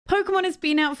Pokemon has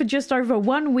been out for just over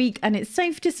 1 week, and it's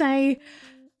safe to say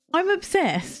I'm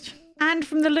obsessed. And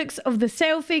from the looks of the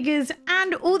sale figures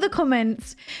and all the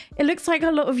comments, it looks like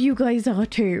a lot of you guys are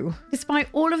too. Despite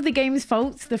all of the game's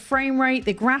faults, the frame rate,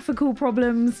 the graphical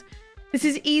problems, this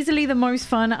is easily the most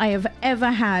fun I have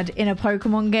ever had in a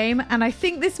Pokemon game, and I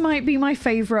think this might be my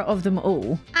favorite of them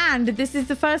all. And this is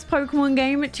the first Pokemon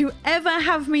game to ever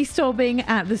have me sobbing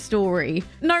at the story.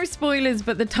 No spoilers,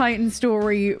 but the Titan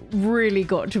story really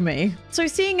got to me. So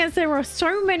seeing as there are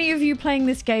so many of you playing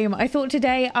this game, I thought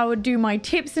today I would do my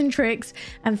tips and tricks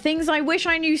and things I wish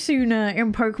I knew sooner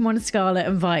in Pokemon Scarlet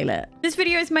and Violet. This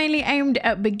video is mainly aimed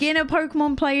at beginner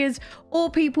Pokemon players or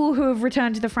people who have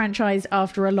returned to the franchise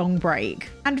after a long break.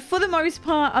 And for the most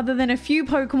part, other than a few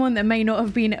Pokemon that may not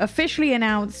have been officially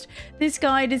announced, this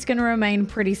guide is going to remain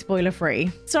pretty spoiler free.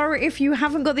 So if you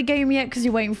haven't got the game yet because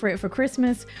you're waiting for it for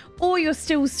Christmas, or you're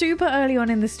still super early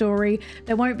on in the story,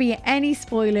 there won't be any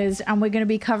spoilers, and we're going to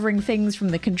be covering things from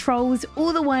the controls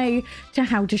all the way to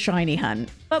how to shiny hunt.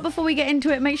 But before we get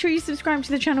into it, make sure you subscribe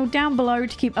to the channel down below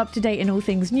to keep up to date in all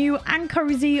things new and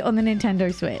cozy on the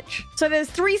Nintendo Switch. So there's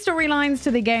 3 storylines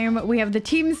to the game. We have the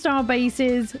Team Star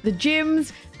bases, the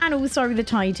gyms, and also the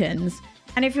Titans.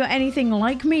 And if you're anything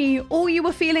like me, all you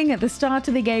were feeling at the start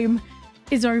of the game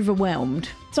is overwhelmed.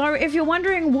 So if you're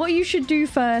wondering what you should do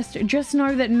first, just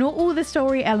know that not all the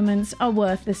story elements are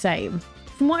worth the same.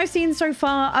 From what I've seen so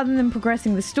far, other than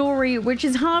progressing the story, which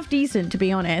is half decent to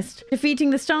be honest, defeating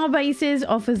the star bases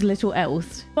offers little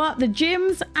else. But the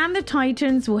gyms and the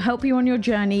Titans will help you on your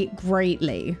journey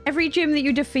greatly. Every gym that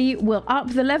you defeat will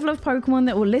up the level of Pokemon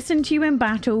that will listen to you in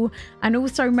battle, and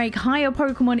also make higher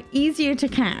Pokemon easier to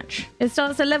catch. It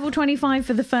starts at level 25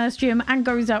 for the first gym and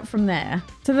goes up from there.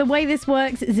 So the way this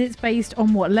works is it's based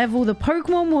on what level the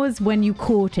Pokemon was when you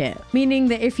caught it. Meaning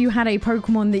that if you had a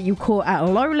Pokemon that you caught at a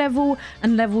low level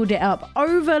and leveled it up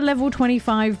over level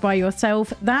 25 by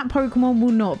yourself, that Pokemon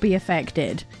will not be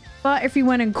affected. But if you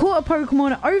went and caught a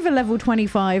Pokemon over level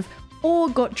 25 or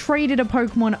got traded a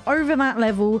Pokemon over that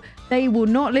level, they will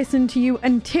not listen to you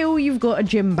until you've got a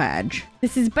gym badge.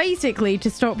 This is basically to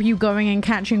stop you going and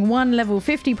catching one level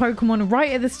 50 Pokemon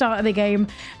right at the start of the game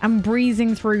and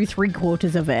breezing through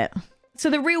 3/4 of it. So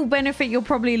the real benefit you're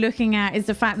probably looking at is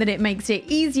the fact that it makes it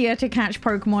easier to catch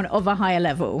Pokemon of a higher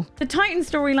level. The Titan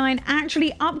storyline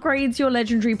actually upgrades your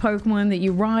legendary Pokemon that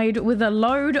you ride with a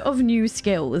load of new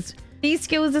skills. These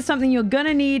skills are something you're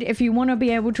gonna need if you want to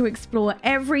be able to explore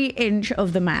every inch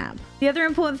of the map. The other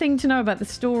important thing to know about the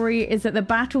story is that the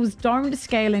battles don't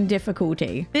scale in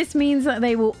difficulty. This means that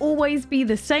they will always be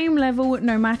the same level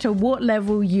no matter what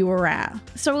level you are at.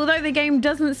 So although the game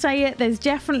doesn't say it, there's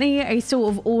definitely a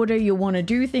sort of order you'll want to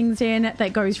do things in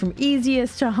that goes from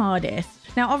easiest to hardest.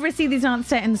 Now obviously these aren't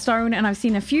set in stone, and I've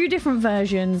seen a few different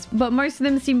versions, but most of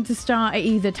them seem to start at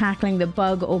either tackling the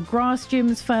bug or grass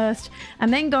gyms first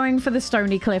and then going for the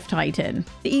Stony Cliff Titan.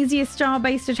 The easiest star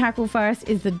base to tackle first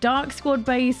is the Dark Squad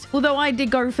base, although I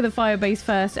did go for the fire base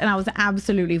first and I was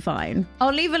absolutely fine.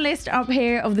 I'll leave a list up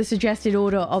here of the suggested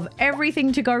order of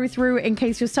everything to go through in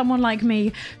case you're someone like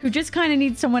me who just kind of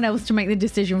needs someone else to make the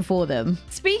decision for them.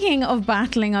 Speaking of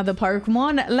battling other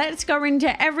Pokemon, let's go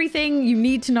into everything you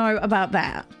need to know about that.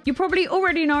 You probably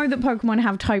already know that Pokemon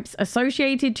have types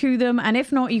associated to them, and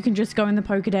if not, you can just go in the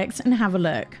Pokedex and have a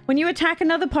look. When you attack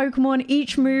another Pokemon,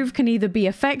 each move can either be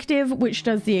effective, which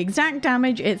does the exact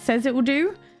damage it says it will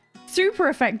do, super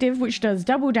effective, which does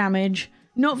double damage,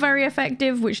 not very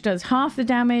effective, which does half the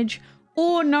damage,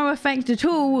 or no effect at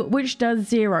all, which does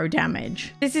 0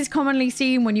 damage. This is commonly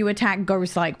seen when you attack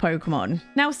ghost-like Pokemon.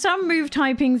 Now, some move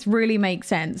typings really make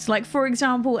sense, like for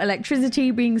example, electricity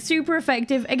being super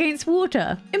effective against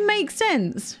water. It makes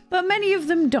sense, but many of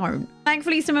them don't.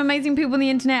 Thankfully, some amazing people on the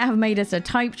internet have made us a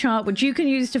type chart, which you can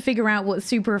use to figure out what's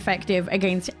super effective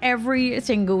against every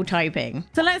single typing.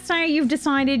 So let's say you've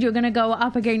decided you're going to go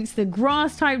up against the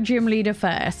grass type gym leader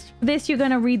first. For this, you're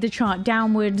going to read the chart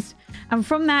downwards, and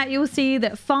from that you'll see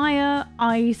that fire,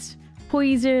 ice,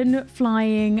 poison,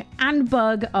 flying, and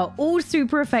bug are all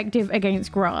super effective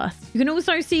against grass. You can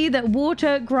also see that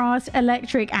water, grass,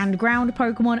 electric, and ground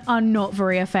Pokemon are not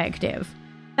very effective.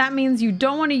 That means you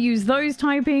don't want to use those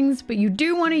typings, but you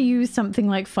do want to use something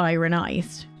like fire and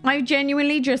ice. I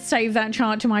genuinely just save that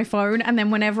chart to my phone, and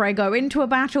then whenever I go into a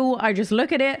battle, I just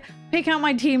look at it, pick out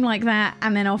my team like that,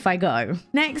 and then off I go.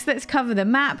 Next, let's cover the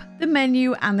map, the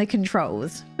menu, and the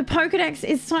controls. The Pokedex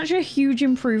is such a huge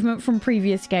improvement from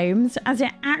previous games, as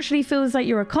it actually feels like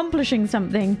you're accomplishing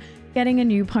something getting a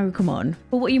new Pokemon.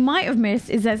 But what you might have missed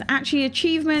is there's actually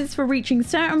achievements for reaching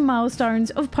certain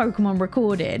milestones of Pokemon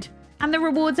recorded. And the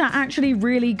rewards are actually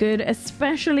really good,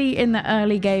 especially in the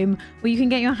early game where you can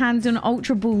get your hands on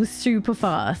Ultra Balls super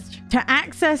fast. To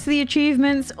access the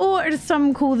achievements, or as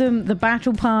some call them, the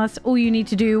Battle Pass, all you need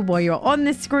to do while you're on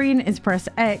this screen is press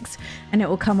X and it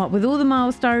will come up with all the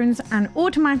milestones and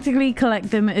automatically collect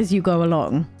them as you go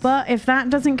along. But if that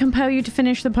doesn't compel you to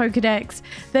finish the Pokédex,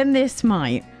 then this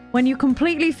might. When you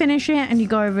completely finish it and you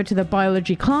go over to the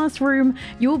biology classroom,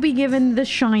 you'll be given the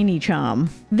shiny charm.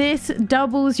 This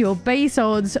doubles your base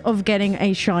odds of getting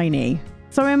a shiny.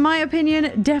 So in my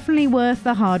opinion, definitely worth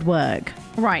the hard work.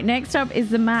 Right, next up is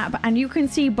the map, and you can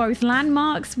see both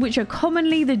landmarks, which are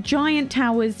commonly the giant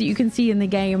towers that you can see in the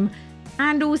game,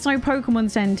 and also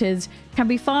Pokemon centers can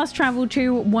be fast traveled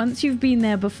to once you've been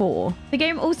there before. The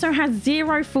game also has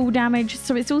 0 full damage,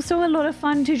 so it's also a lot of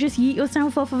fun to just yeet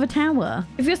yourself off of a tower.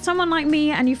 If you're someone like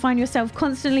me and you find yourself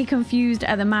constantly confused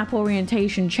at the map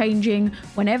orientation changing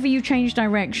whenever you change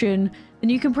direction, then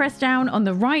you can press down on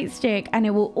the right stick and it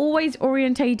will always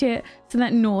orientate it so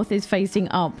that north is facing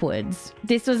upwards.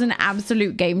 This was an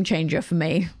absolute game changer for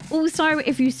me. Also,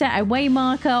 if you set a way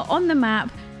marker on the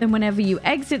map, then whenever you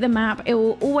exit the map, it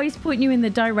will always point you in the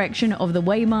direction of the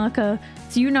way marker,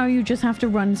 so you know you just have to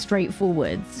run straight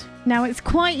forwards. Now, it's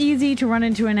quite easy to run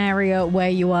into an area where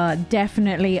you are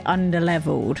definitely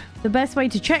underleveled. The best way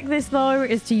to check this though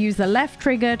is to use the left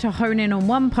trigger to hone in on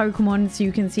one Pokemon so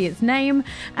you can see its name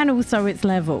and also its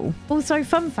level. Also,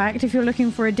 fun fact, if you're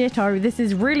looking for a Ditto, this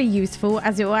is really useful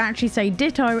as it will actually say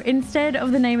Ditto instead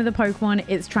of the name of the Pokemon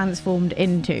it's transformed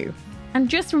into. And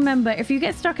just remember, if you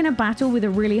get stuck in a battle with a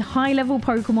really high level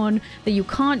Pokemon that you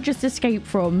can't just escape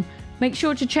from, make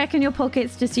sure to check in your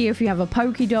pockets to see if you have a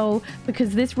Pokédoll,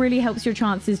 because this really helps your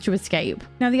chances to escape.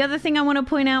 Now, the other thing I want to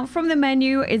point out from the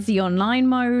menu is the online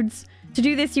modes. To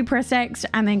do this, you press X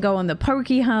and then go on the Poke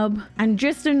Hub. And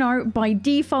just a note, by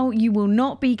default, you will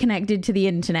not be connected to the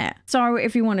internet. So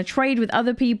if you want to trade with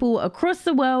other people across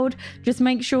the world, just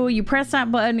make sure you press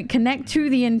that button, connect to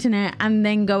the internet, and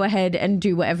then go ahead and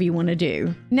do whatever you want to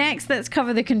do. Next, let's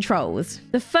cover the controls.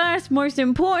 The first most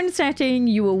important setting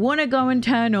you will want to go and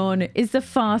turn on is the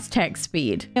fast text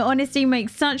speed. It honestly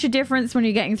makes such a difference when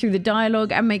you're getting through the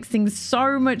dialogue and makes things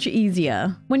so much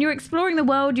easier. When you're exploring the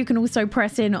world, you can also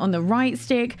press in on the right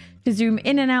stick to zoom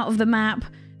in and out of the map.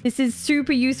 This is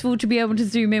super useful to be able to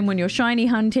zoom in when you're shiny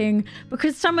hunting,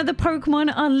 because some of the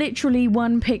Pokemon are literally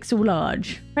 1 pixel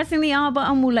large. Pressing the R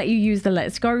button will let you use the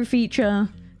Let's Go feature.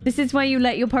 This is where you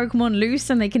let your Pokemon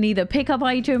loose and they can either pick up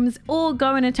items or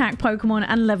go and attack Pokemon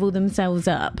and level themselves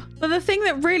up. But the thing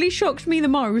that really shocked me the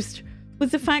most was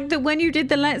the fact that when you did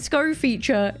the Let's Go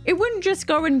feature, it wouldn't just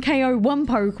go and KO one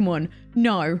Pokemon.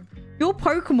 No. Your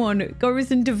Pokemon goes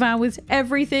and devours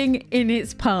everything in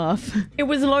its path. It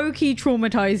was low-key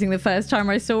traumatizing the first time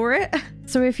I saw it.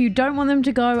 So if you don't want them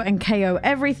to go and KO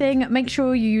everything, make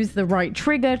sure you use the right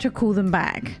trigger to call them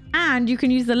back. And you can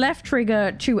use the left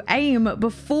trigger to aim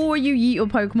before you yeet your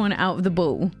Pokemon out of the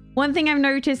ball. One thing I've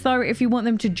noticed though, if you want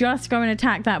them to just go and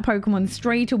attack that Pokemon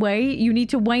straight away, you need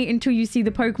to wait until you see the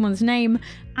Pokemon's name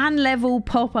and level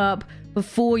pop up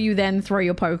before you then throw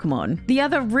your Pokemon. The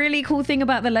other really cool thing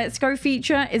about the Let's Go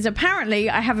feature is apparently,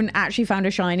 I haven't actually found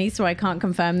a shiny, so I can't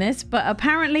confirm this, but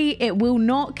apparently it will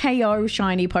not KO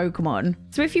shiny Pokemon.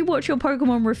 So if you watch your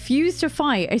Pokemon refuse to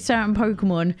fight a certain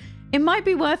Pokemon, it might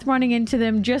be worth running into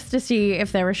them just to see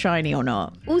if they're a shiny or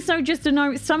not. Also, just a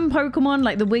note, some Pokemon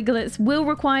like the Wigglets will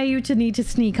require you to need to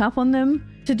sneak up on them.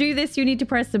 To do this, you need to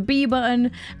press the B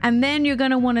button, and then you're going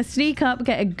to want to sneak up,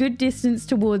 get a good distance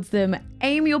towards them,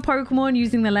 aim your Pokemon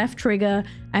using the left trigger,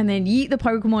 and then yeet the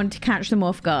Pokemon to catch them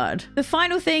off guard. The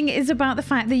final thing is about the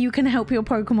fact that you can help your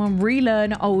Pokemon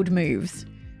relearn old moves.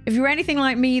 If you're anything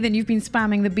like me, then you've been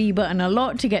spamming the B button a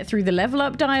lot to get through the level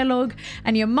up dialogue,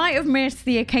 and you might have missed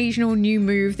the occasional new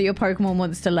move that your Pokemon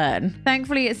wants to learn.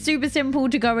 Thankfully, it's super simple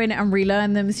to go in and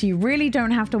relearn them, so you really don't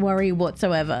have to worry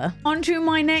whatsoever. On to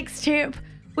my next tip,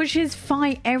 which is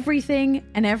fight everything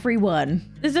and everyone.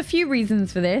 There's a few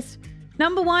reasons for this.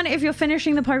 Number one, if you're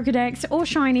finishing the Pokédex or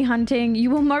shiny hunting, you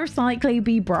will most likely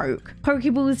be broke.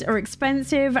 Pokeballs are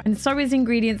expensive, and so is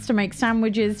ingredients to make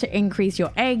sandwiches to increase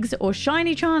your eggs or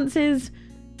shiny chances.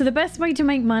 So the best way to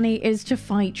make money is to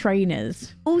fight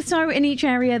trainers. Also, in each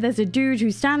area, there's a dude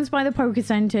who stands by the Poke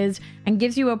Centers and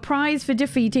gives you a prize for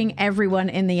defeating everyone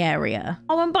in the area.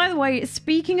 Oh, and by the way,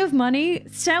 speaking of money,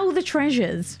 sell the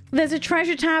treasures. There's a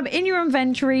treasure tab in your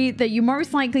inventory that you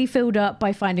most likely filled up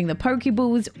by finding the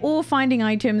Pokeballs or finding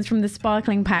items from the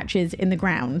sparkling patches in the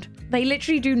ground. They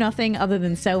literally do nothing other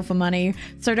than sell for money,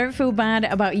 so don't feel bad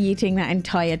about yeeting that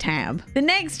entire tab. The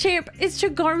next tip is to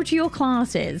go to your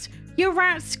classes. You're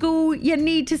at school, you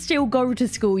need to still go to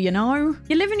school, you know?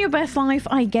 You're living your best life,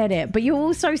 I get it, but you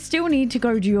also still need to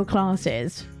go to your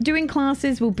classes. Doing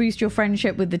classes will boost your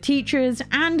friendship with the teachers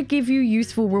and give you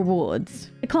useful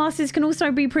rewards. The classes can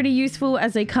also be pretty useful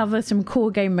as they cover some core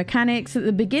game mechanics that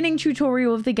the beginning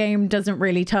tutorial of the game doesn't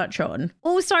really touch on.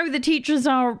 Also, the teachers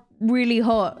are really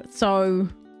hot, so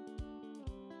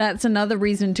that's another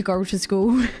reason to go to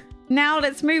school. Now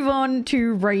let's move on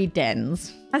to raid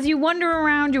dens. As you wander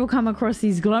around, you'll come across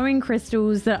these glowing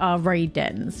crystals that are raid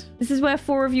dens. This is where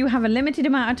 4 of you have a limited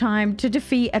amount of time to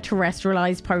defeat a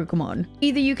terrestrialized Pokemon.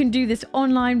 Either you can do this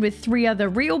online with 3 other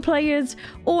real players,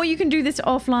 or you can do this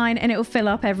offline and it will fill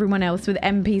up everyone else with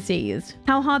NPCs.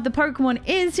 How hard the Pokemon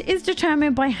is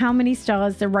determined by how many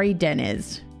stars the raid den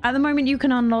is. At the moment, you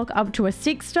can unlock up to a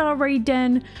 6-star raid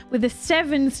den with a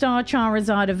 7-star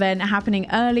Charizard event happening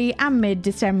early and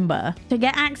mid-December. To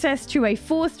get access to a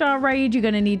 4-star raid, you're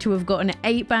going to need to have gotten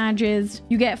 8 badges.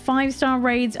 You get 5-star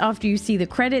raids after you see the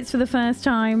credits for the first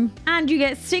time. And you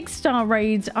get 6-star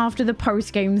raids after the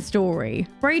post-game story.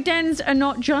 Raid dens are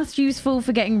not just useful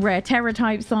for getting rare Terra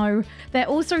types though. They're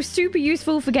also super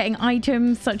useful for getting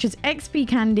items such as XP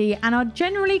candy and are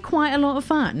generally quite a lot of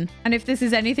fun. And if this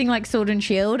is anything like Sword and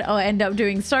Shield, I'll end up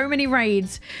doing so many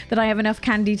raids that I have enough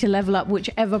candy to level up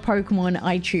whichever Pokemon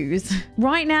I choose.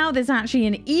 Right now, there's actually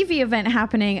an Eevee event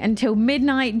happening until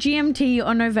midnight GMT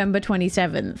on November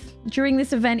 27th. During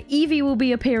this event, Eevee will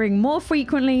be appearing more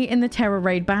frequently in the Terra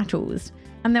raid battles,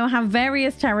 and they'll have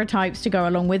various Terra types to go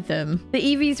along with them. The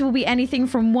Eevees will be anything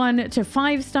from 1 to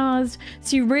 5 stars,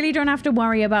 so you really don't have to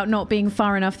worry about not being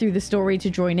far enough through the story to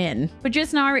join in. But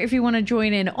just know if you want to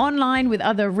join in online with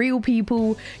other real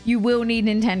people, you will need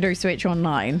Nintendo Switch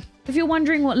Online. If you're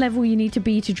wondering what level you need to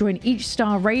be to join each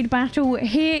star raid battle,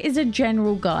 here is a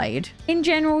general guide. In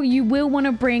general, you will want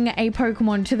to bring a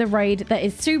Pokemon to the raid that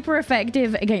is super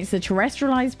effective against the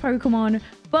terrestrialized Pokemon,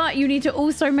 but you need to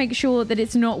also make sure that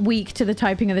it's not weak to the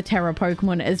typing of the Terra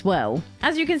Pokemon as well.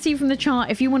 As you can see from the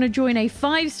chart, if you want to join a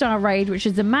 5-star raid, which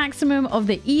is the maximum of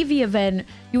the Eevee event,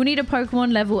 you will need a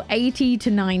Pokemon level 80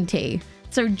 to 90.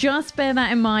 So just bear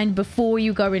that in mind before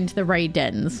you go into the raid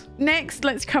dens. Next,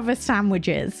 let's cover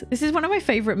sandwiches. This is one of my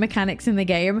favorite mechanics in the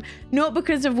game, not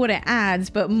because of what it adds,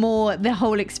 but more the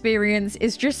whole experience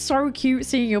is just so cute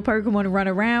seeing your Pokemon run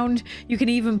around. You can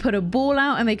even put a ball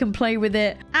out and they can play with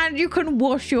it, and you can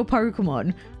wash your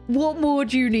Pokemon. What more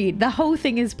do you need? The whole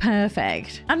thing is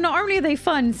perfect. And not only are they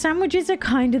fun, sandwiches are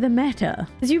kind of the meta.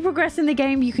 As you progress in the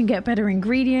game, you can get better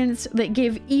ingredients that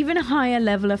give even higher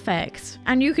level effects.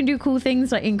 And you can do cool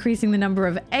things like increasing the number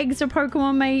of eggs a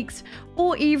Pokemon makes,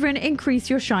 or even increase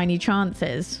your shiny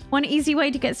chances. One easy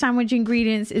way to get sandwich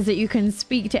ingredients is that you can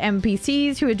speak to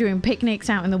NPCs who are doing picnics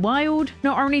out in the wild.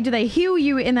 Not only do they heal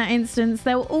you in that instance,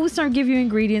 they'll also give you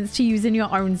ingredients to use in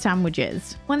your own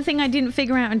sandwiches. One thing I didn't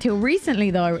figure out until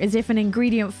recently though is if an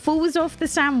ingredient falls off the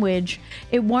sandwich,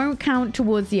 it won't count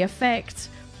towards the effects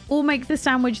or make the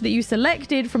sandwich that you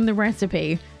selected from the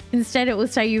recipe. Instead, it will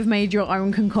say you've made your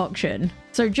own concoction.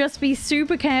 So just be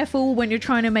super careful when you're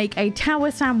trying to make a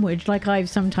tower sandwich like I've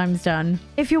sometimes done.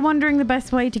 If you're wondering the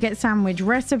best way to get sandwich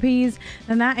recipes,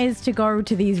 then that is to go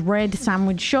to these red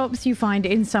sandwich shops you find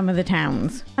in some of the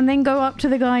towns. And then go up to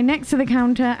the guy next to the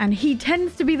counter and he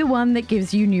tends to be the one that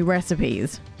gives you new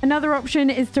recipes. Another option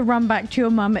is to run back to your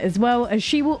mum as well, as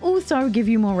she will also give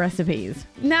you more recipes.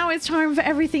 Now it's time for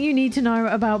everything you need to know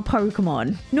about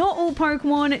Pokemon. Not all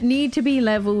Pokemon need to be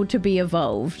leveled to be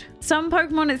evolved. Some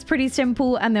Pokemon it's pretty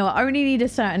simple and they'll only need a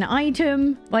certain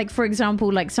item. Like for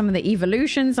example, like some of the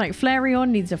evolutions like Flareon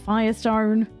needs a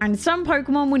Firestone. And some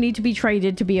Pokemon will need to be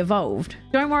traded to be evolved.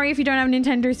 Don't worry if you don't have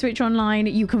Nintendo Switch Online,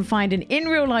 you can find an in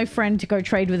real life friend to go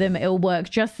trade with them. It'll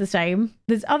work just the same.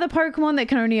 There's other Pokemon that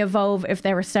can only evolve if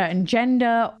they're a certain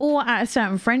gender or at a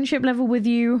certain friendship level with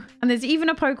you. And there's even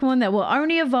a Pokemon that will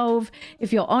only evolve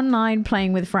if you're online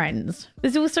playing with friends.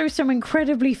 There's also some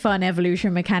incredibly fun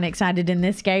evolution mechanics added in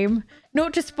this game.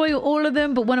 Not to spoil all of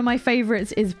them, but one of my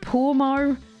favorites is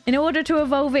Pawmo. In order to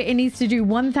evolve it, it needs to do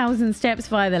 1000 steps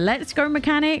via the Let's Go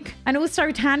mechanic, and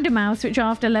also Tandemaus, which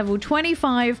after level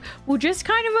 25 will just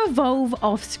kind of evolve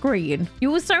off screen.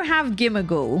 You also have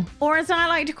Gimmighoul, or as I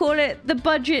like to call it, the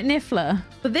budget Niffler.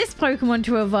 For this Pokemon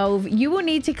to evolve, you will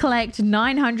need to collect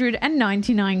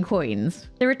 999 coins.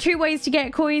 There are 2 ways to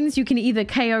get coins. You can either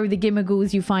KO the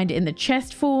Gimmighouls you find in the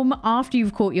chest form after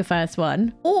you've caught your first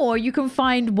one, or you can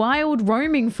find wild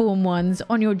roaming form ones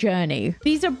on your journey.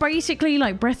 These are basically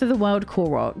like Breath of the Wild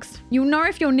Koroks. You'll know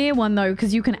if you're near one though,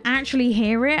 because you can actually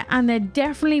hear it, and they're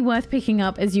definitely worth picking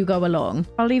up as you go along.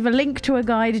 I'll leave a link to a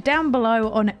guide down below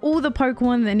on all the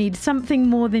Pokemon that need something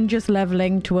more than just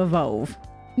leveling to evolve.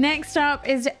 Next up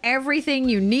is everything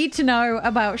you need to know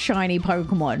about shiny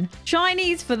Pokemon.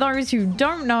 Shinies, for those who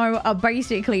don't know, are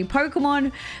basically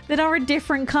Pokemon that are a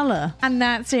different color, and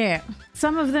that's it.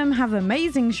 Some of them have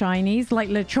amazing shinies, like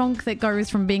Lechonk that goes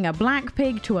from being a black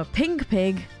pig to a pink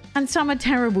pig, and some are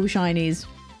terrible shinies,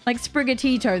 like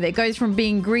Sprigatito that goes from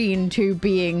being green to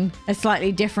being a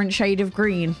slightly different shade of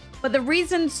green. But the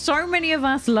reason so many of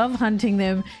us love hunting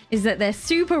them is that they're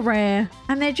super rare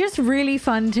and they're just really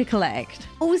fun to collect.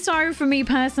 Also, for me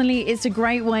personally, it's a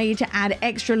great way to add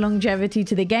extra longevity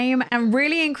to the game and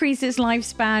really increase its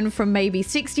lifespan from maybe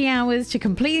 60 hours to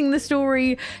completing the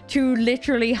story to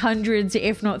literally hundreds,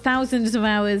 if not thousands of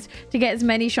hours to get as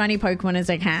many shiny Pokemon as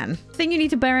I can. The thing you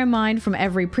need to bear in mind from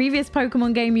every previous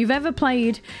Pokemon game you've ever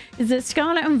played is that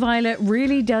Scarlet and Violet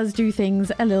really does do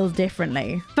things a little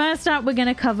differently. First up, we're going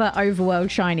to cover overworld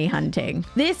shiny hunting.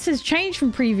 This has changed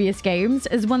from previous games,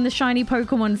 as when the shiny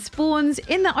Pokemon spawns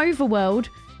in the overworld,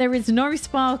 there is no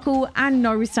sparkle and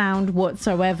no sound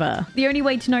whatsoever. The only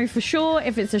way to know for sure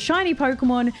if it's a shiny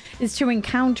Pokemon is to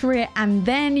encounter it, and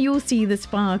then you'll see the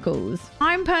sparkles.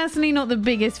 I'm personally not the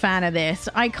biggest fan of this.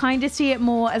 I kind of see it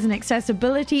more as an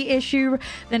accessibility issue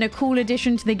than a cool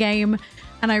addition to the game.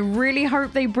 And I really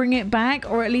hope they bring it back,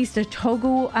 or at least a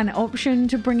toggle, an option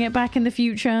to bring it back in the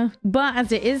future. But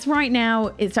as it is right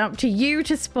now, it's up to you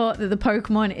to spot that the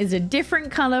Pokemon is a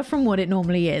different color from what it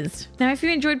normally is. Now, if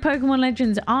you enjoyed Pokemon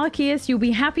Legends Arceus, you'll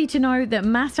be happy to know that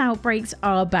mass outbreaks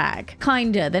are back.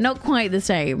 Kinda, they're not quite the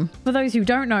same. For those who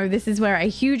don't know, this is where a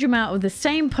huge amount of the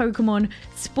same Pokemon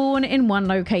spawn in one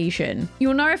location.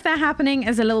 You'll know if they're happening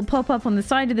as a little pop-up on the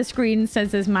side of the screen says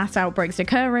there's mass outbreaks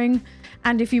occurring.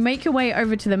 And if you make your way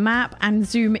over to the map and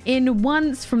zoom in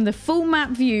once from the full map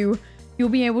view, you'll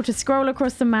be able to scroll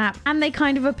across the map and they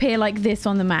kind of appear like this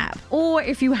on the map. Or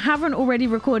if you haven't already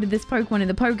recorded this Pokemon in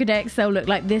the Pokedex, they'll look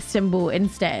like this symbol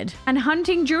instead. And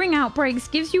hunting during outbreaks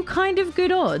gives you kind of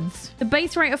good odds. The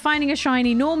base rate of finding a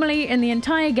shiny normally in the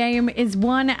entire game is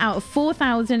 1 out of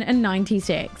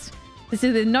 4,096. This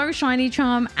is with no shiny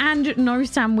charm and no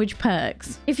sandwich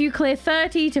perks. If you clear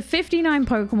 30 to 59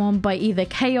 Pokemon by either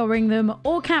KOing them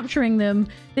or capturing them,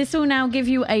 this will now give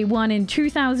you a 1 in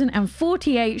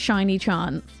 2,048 shiny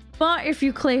chance. But if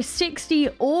you clear 60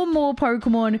 or more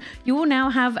Pokemon, you will now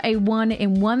have a 1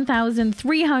 in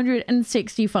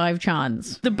 1,365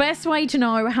 chance. The best way to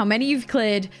know how many you've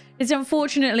cleared is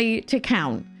unfortunately to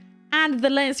count. And the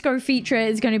Let's Go feature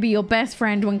is going to be your best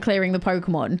friend when clearing the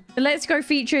Pokemon. The Let's Go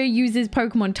feature uses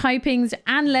Pokemon typings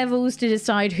and levels to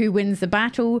decide who wins the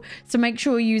battle, so make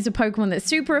sure you use a Pokemon that's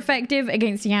super effective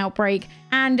against the outbreak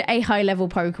and a high level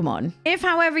Pokemon. If,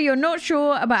 however, you're not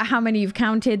sure about how many you've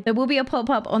counted, there will be a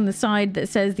pop-up on the side that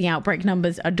says the outbreak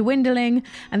numbers are dwindling,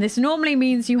 and this normally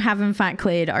means you have in fact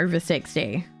cleared over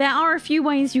 60. There are a few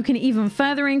ways you can even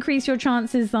further increase your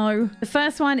chances though. The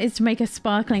first one is to make a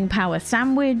sparkling power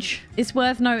sandwich. It's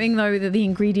worth noting though that the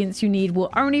ingredients you need will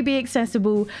only be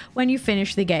accessible when you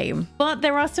finish the game. But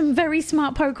there are some very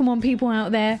smart Pokemon people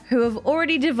out there who have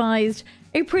already devised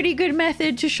a pretty good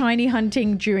method to shiny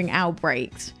hunting during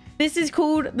outbreaks. This is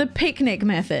called the picnic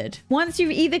method. Once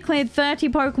you've either cleared 30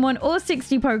 Pokemon or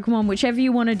 60 Pokemon, whichever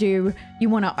you want to do, you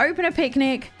want to open a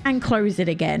picnic and close it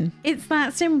again. It's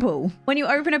that simple. When you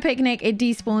open a picnic, it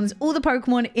despawns all the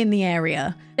Pokemon in the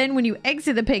area. Then when you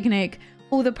exit the picnic,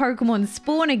 all the Pokemon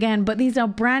spawn again, but these are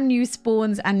brand new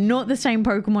spawns and not the same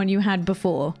Pokemon you had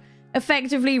before.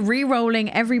 Effectively re-rolling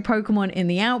every Pokemon in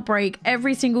the outbreak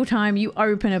every single time you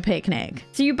open a picnic.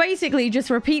 So you basically just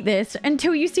repeat this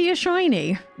until you see a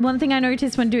shiny. One thing I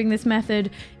noticed when doing this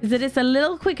method is that it's a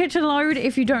little quicker to load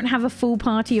if you don't have a full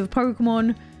party of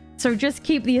Pokemon. So just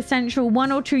keep the essential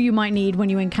 1 or 2 you might need when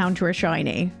you encounter a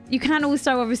shiny. You can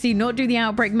also obviously not do the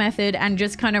outbreak method and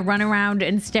just kind of run around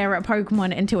and stare at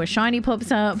Pokemon until a shiny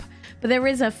pops up. But there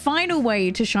is a final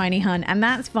way to shiny hunt, and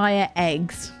that's via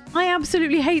eggs. I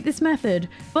absolutely hate this method,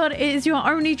 but it is your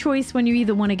only choice when you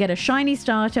either want to get a shiny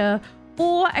starter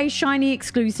or a shiny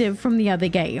exclusive from the other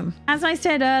game. As I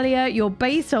said earlier, your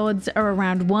base odds are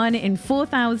around 1 in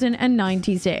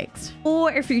 4,096.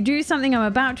 Or if you do something I'm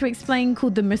about to explain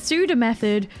called the Masuda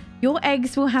method, your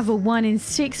eggs will have a 1 in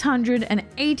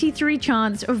 683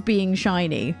 chance of being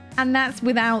shiny. And that's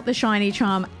without the shiny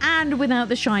charm and without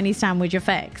the shiny sandwich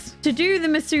effects. To do the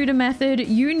Masuda method,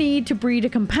 you need to breed a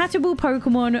compatible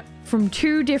Pokemon from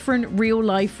 2 different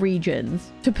real-life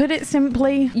regions. To put it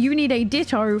simply, you need a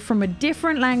Ditto from a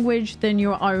different language than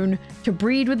your own to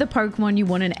breed with the Pokemon you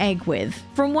want an egg with.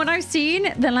 From what I've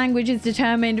seen, the language is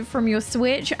determined from your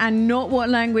Switch and not what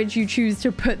language you choose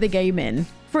to put the game in.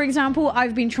 For example,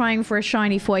 I've been trying for a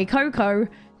shiny Fuecoco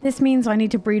This means I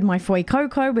need to breed my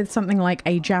Fuecoco with something like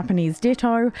a Japanese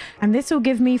Ditto, and this will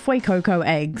give me Fuecoco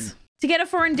eggs. To get a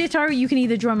foreign Ditto, you can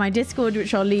either join my Discord,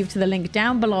 which I'll leave to the link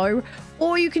down below,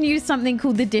 or you can use something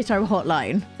called the Ditto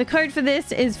Hotline. The code for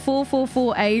this is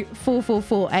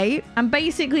 44484448, and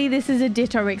basically this is a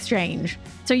Ditto exchange.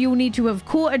 So you'll need to have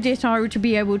caught a Ditto to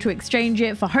be able to exchange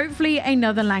it for hopefully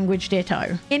another language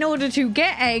Ditto. In order to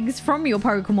get eggs from your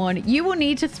Pokemon, you will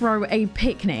need to throw a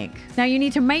picnic. Now you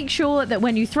need to make sure that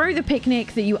when you throw the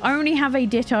picnic that you only have a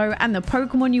Ditto and the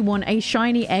Pokemon you want a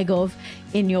shiny egg of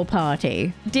in your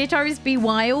party. Dittos be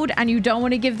wild and you don't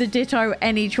want to give the Ditto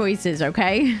any choices,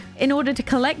 okay? In order to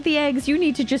collect the eggs, you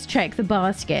need to just check the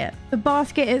basket. The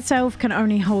basket itself can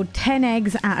only hold 10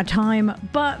 eggs at a time,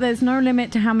 but there's no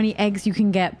limit to how many eggs you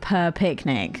can get per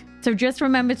picnic. So just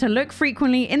remember to look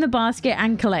frequently in the basket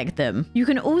and collect them. You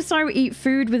can also eat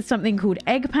food with something called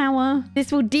egg power.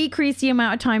 This will decrease the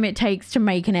amount of time it takes to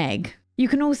make an egg. You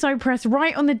can also press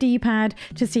right on the D-pad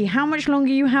to see how much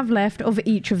longer you have left of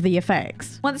each of the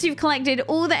effects. Once you've collected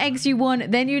all the eggs you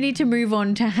want, then you need to move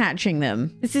on to hatching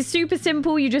them. This is super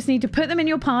simple. You just need to put them in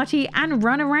your party and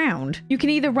run around. You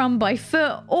can either run by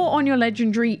foot or on your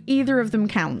legendary, either of them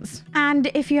counts.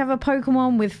 And if you have a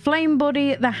Pokemon with flame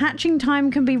body, the hatching time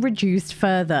can be reduced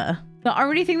further. The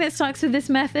only thing that sucks with this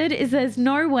method is there's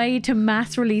no way to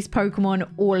mass release Pokemon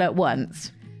all at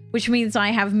once, which means I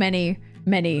have many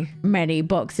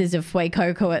boxes of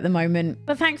Fuecoco at the moment.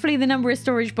 But thankfully, the number of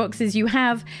storage boxes you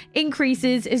have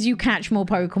increases as you catch more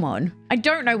Pokemon. I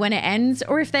don't know when it ends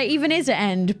or if there even is an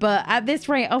end, but at this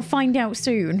rate, I'll find out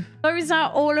soon. Those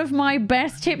are all of my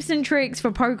best tips and tricks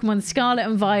for Pokemon Scarlet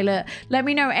and Violet. Let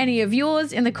me know any of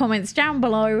yours in the comments down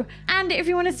below. And if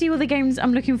you want to see all the games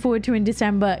I'm looking forward to in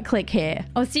December, click here.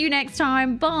 I'll see you next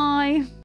time. Bye!